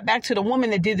when they got back to the woman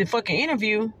that did the fucking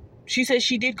interview, she said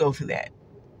she did go through that.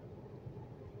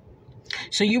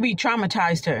 So you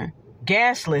re-traumatized her,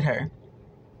 gaslit her.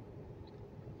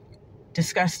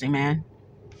 Disgusting, man.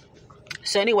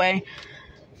 So anyway,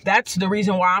 that's the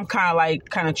reason why I'm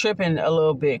kind of tripping a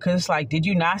little bit. Because it's like, did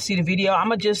you not see the video? I'm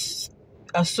going to just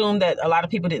assume that a lot of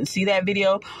people didn't see that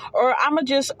video. Or I'm going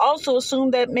to just also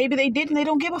assume that maybe they did and they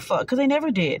don't give a fuck. Because they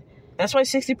never did. That's why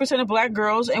 60% of black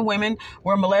girls and women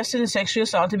were molested and sexually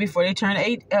assaulted before they turn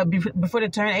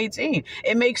 18.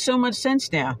 It makes so much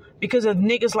sense now. Because of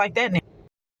niggas like that.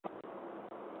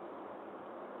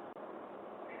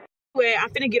 Anyway, I'm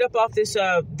finna get up off this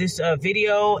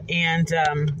video, and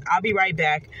I'll be right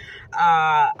back.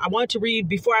 I wanted to read,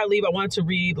 before I leave, I wanted to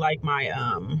read like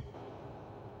my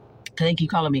they keep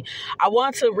calling me. I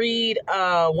want to read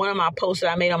one of my posts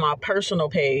that I made on my personal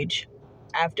page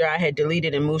after I had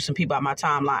deleted and moved some people out my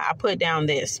timeline. I put down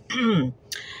this.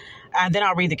 And then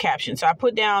I'll read the caption. So I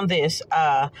put down this.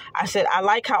 I said, I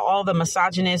like how all the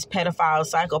misogynists,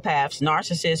 pedophiles, psychopaths,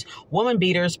 narcissists, woman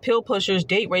beaters, pill pushers,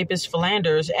 date rapists,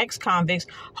 philanderers, ex-convicts,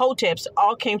 hoteps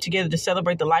all came together to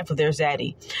celebrate the life of their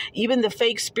zaddy. Even the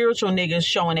fake spiritual niggas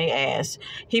showing their ass.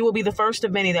 He will be the first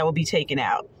of many that will be taken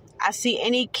out. I see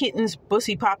any kittens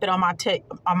bussy popping on my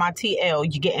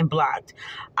TL, you getting blocked.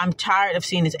 I'm tired of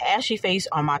seeing his ashy face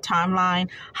on my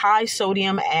timeline, high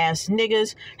sodium ass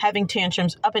niggas having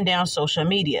tantrums up and down social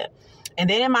media. And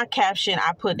then in my caption,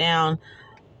 I put down,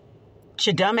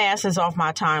 your dumb ass is off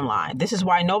my timeline. This is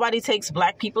why nobody takes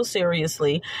black people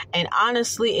seriously. And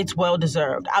honestly, it's well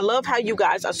deserved. I love how you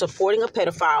guys are supporting a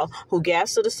pedophile who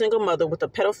gaslit a single mother with a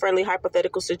pedo-friendly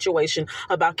hypothetical situation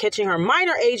about catching her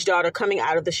minor age daughter coming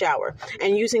out of the shower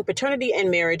and using paternity and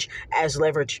marriage as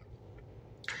leverage.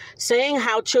 Saying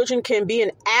how children can be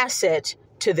an asset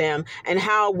to them and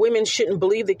how women shouldn't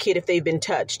believe the kid if they've been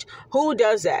touched. Who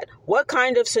does that? What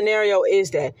kind of scenario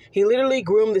is that? He literally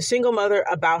groomed the single mother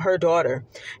about her daughter.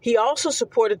 He also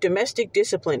supported domestic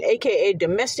discipline, aka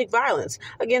domestic violence,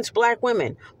 against black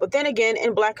women. But then again,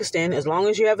 in Blackistan, as long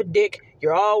as you have a dick,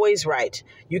 you're always right.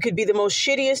 You could be the most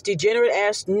shittiest,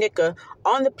 degenerate-ass nigga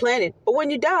on the planet, but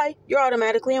when you die, you're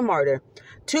automatically a martyr.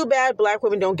 Too bad black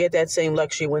women don't get that same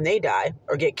luxury when they die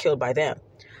or get killed by them.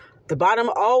 The bottom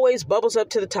always bubbles up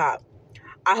to the top.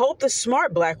 I hope the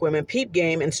smart black women peep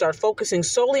game and start focusing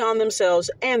solely on themselves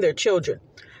and their children.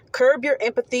 Curb your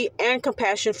empathy and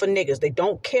compassion for niggas. They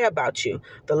don't care about you,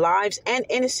 the lives and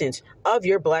innocence of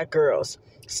your black girls.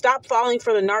 Stop falling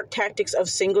for the narc tactics of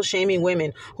single-shaming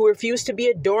women who refuse to be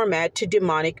a doormat to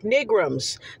demonic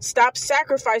nigrums. Stop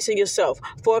sacrificing yourself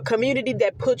for a community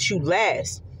that puts you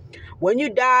last. When you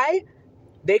die,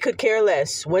 they could care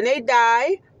less. When they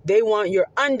die, they want your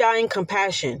undying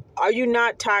compassion. Are you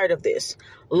not tired of this?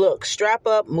 Look, strap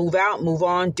up, move out, move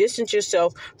on, distance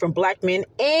yourself from black men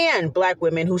and black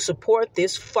women who support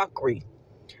this fuckery.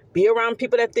 Be around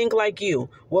people that think like you.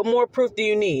 What more proof do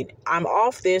you need? I'm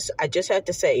off this. I just had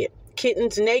to say it.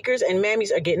 Kittens, nakers, and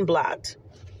mammies are getting blocked.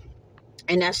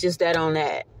 And that's just that on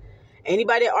that.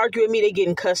 Anybody that argue with me, they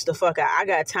getting cussed the fuck out. I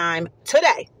got time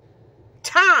today.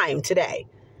 Time today.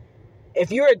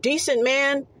 If you're a decent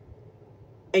man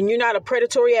and you're not a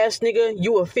predatory ass nigga,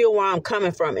 you will feel where I'm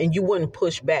coming from and you wouldn't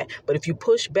push back. But if you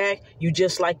push back, you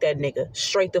just like that nigga.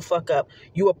 Straight the fuck up.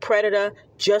 You a predator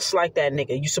just like that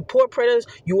nigga. You support predators,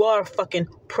 you are a fucking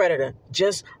predator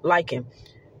just like him.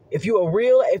 If you're a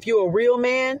real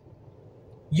man,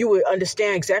 you would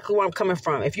understand exactly where I'm coming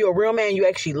from. If you're a real man, you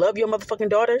actually love your motherfucking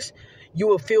daughters, you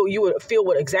would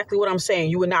feel exactly what I'm saying.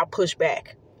 You would not push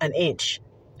back an inch.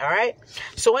 All right.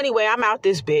 So anyway, I'm out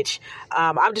this bitch.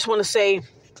 I just want to say,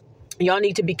 y'all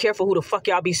need to be careful who the fuck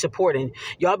y'all be supporting.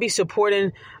 Y'all be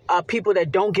supporting people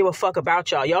that don't give a fuck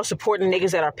about y'all. Y'all supporting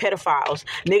niggas that are pedophiles.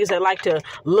 Niggas that like to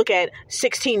look at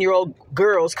 16-year-old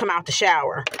girls come out the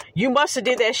shower. You must have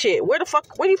did that shit. Where the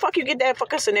fuck you get that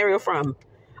fucking scenario from?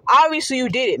 Obviously you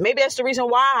did it. Maybe that's the reason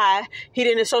why he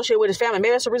didn't associate with his family.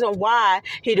 Maybe that's the reason why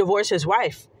he divorced his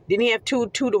wife. Didn't he have two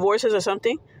divorces or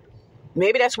something?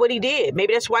 Maybe that's what he did.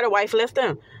 Maybe that's why the wife left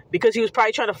him. Because he was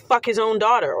probably trying to fuck his own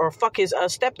daughter or fuck his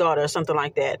stepdaughter or something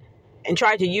like that. And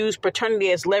tried to use paternity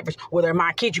as leverage. Well, they're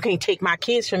my kids. You can't take my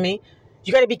kids from me.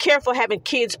 You got to be careful having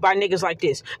kids by niggas like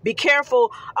this. Be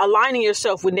careful aligning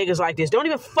yourself with niggas like this. Don't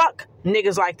even fuck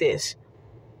niggas like this.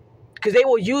 Because they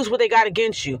will use what they got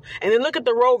against you. And then look at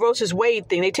the Roe versus Wade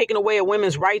thing. They taking away a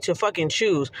woman's right to fucking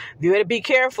choose. You better be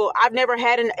careful. I've never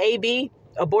had an AB,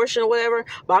 abortion or whatever,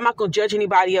 but I'm not going to judge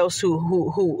anybody else who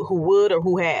would or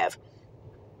who have.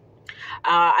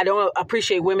 I don't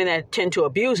appreciate women that tend to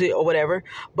abuse it or whatever,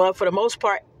 but for the most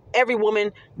part, every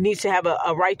woman needs to have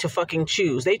a right to fucking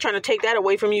choose. They trying to take that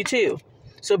away from you too.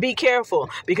 So be careful,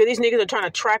 because these niggas are trying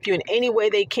to trap you in any way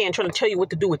they can, trying to tell you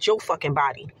what to do with your fucking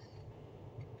body.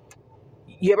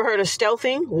 You ever heard of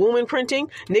stealthing, woman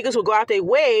printing? Niggas will go out their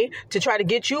way to try to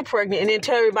get you pregnant and then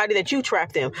tell everybody that you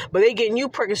trapped them. But they getting you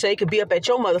pregnant so they could be up at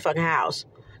your motherfucking house.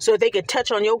 So that they could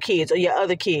touch on your kids or your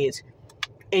other kids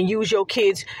and use your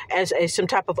kids as some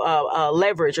type of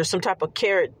leverage or some type of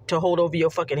carrot to hold over your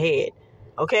fucking head.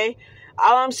 Okay?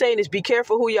 All I'm saying is be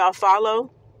careful who y'all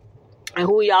follow and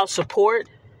who y'all support.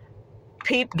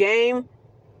 Peep game.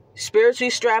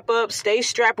 Spiritually strap up. Stay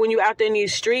strapped when you out there in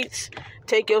these streets.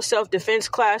 Take your self-defense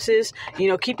classes,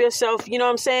 keep yourself, you know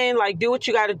what I'm saying? Like, do what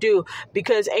you got to do,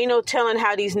 because ain't no telling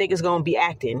how these niggas going to be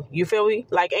acting. You feel me?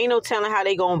 Like, ain't no telling how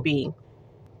they going to be.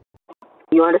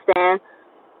 You understand?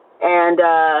 And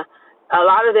a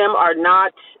lot of them are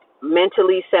not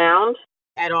mentally sound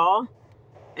at all.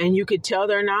 And you could tell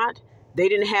they're not. They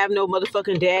didn't have no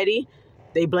motherfucking daddy.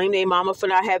 They blame their mama for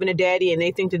not having a daddy, and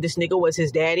they think that this nigga was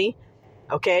his daddy.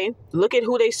 Okay? Look at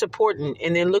who they supporting,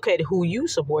 and then look at who you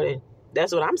supported.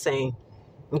 That's what I'm saying.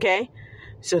 Okay?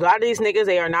 So a lot of these niggas,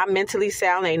 they are not mentally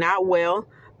sound. They not well.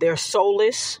 They're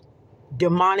soulless,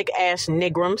 demonic ass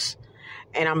nigrums.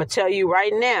 And I'm going to tell you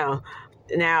right now,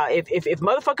 if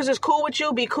motherfuckers is cool with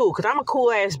you, be cool. Because I'm a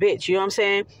cool ass bitch. You know what I'm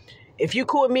saying? If you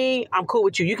cool with me, I'm cool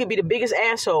with you. You could be the biggest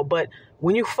asshole. But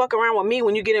when you fuck around with me,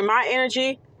 when you get in my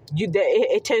energy,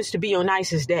 it tends to be your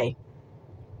nicest day.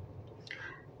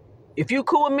 If you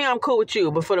cool with me, I'm cool with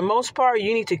you. But for the most part,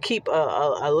 you need to keep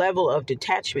a level of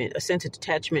detachment, a sense of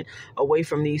detachment away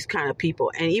from these kind of people.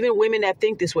 And even women that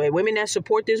think this way, women that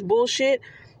support this bullshit,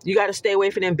 you got to stay away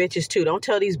from them bitches too. Don't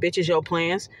tell these bitches your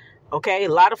plans. Okay?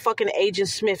 A lot of fucking Agent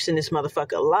Smiths in this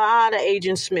motherfucker. A lot of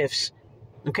Agent Smiths.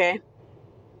 Okay?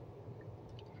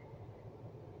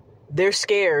 They're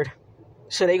scared.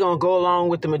 So they going to go along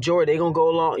with the majority. They going to go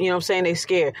along, you know what I'm saying? They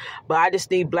scared. But I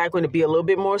just need black women to be a little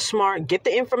bit more smart. Get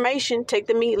the information. Take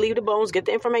the meat, leave the bones. Get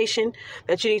the information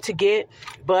that you need to get.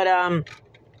 But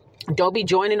don't be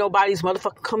joining nobody's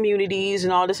motherfucking communities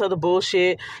and all this other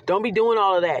bullshit. Don't be doing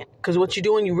all of that. Because what you're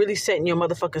doing, you're really setting your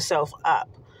motherfucking self up.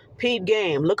 PEEP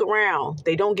game. Look around.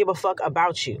 They don't give a fuck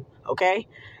about you. Okay?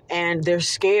 And they're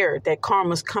scared that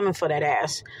karma's coming for that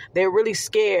ass. They're really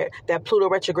scared that Pluto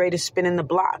retrograde is spinning the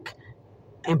block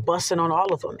and busting on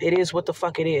all of them. It is what the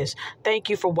fuck it is. Thank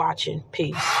you for watching.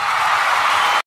 Peace.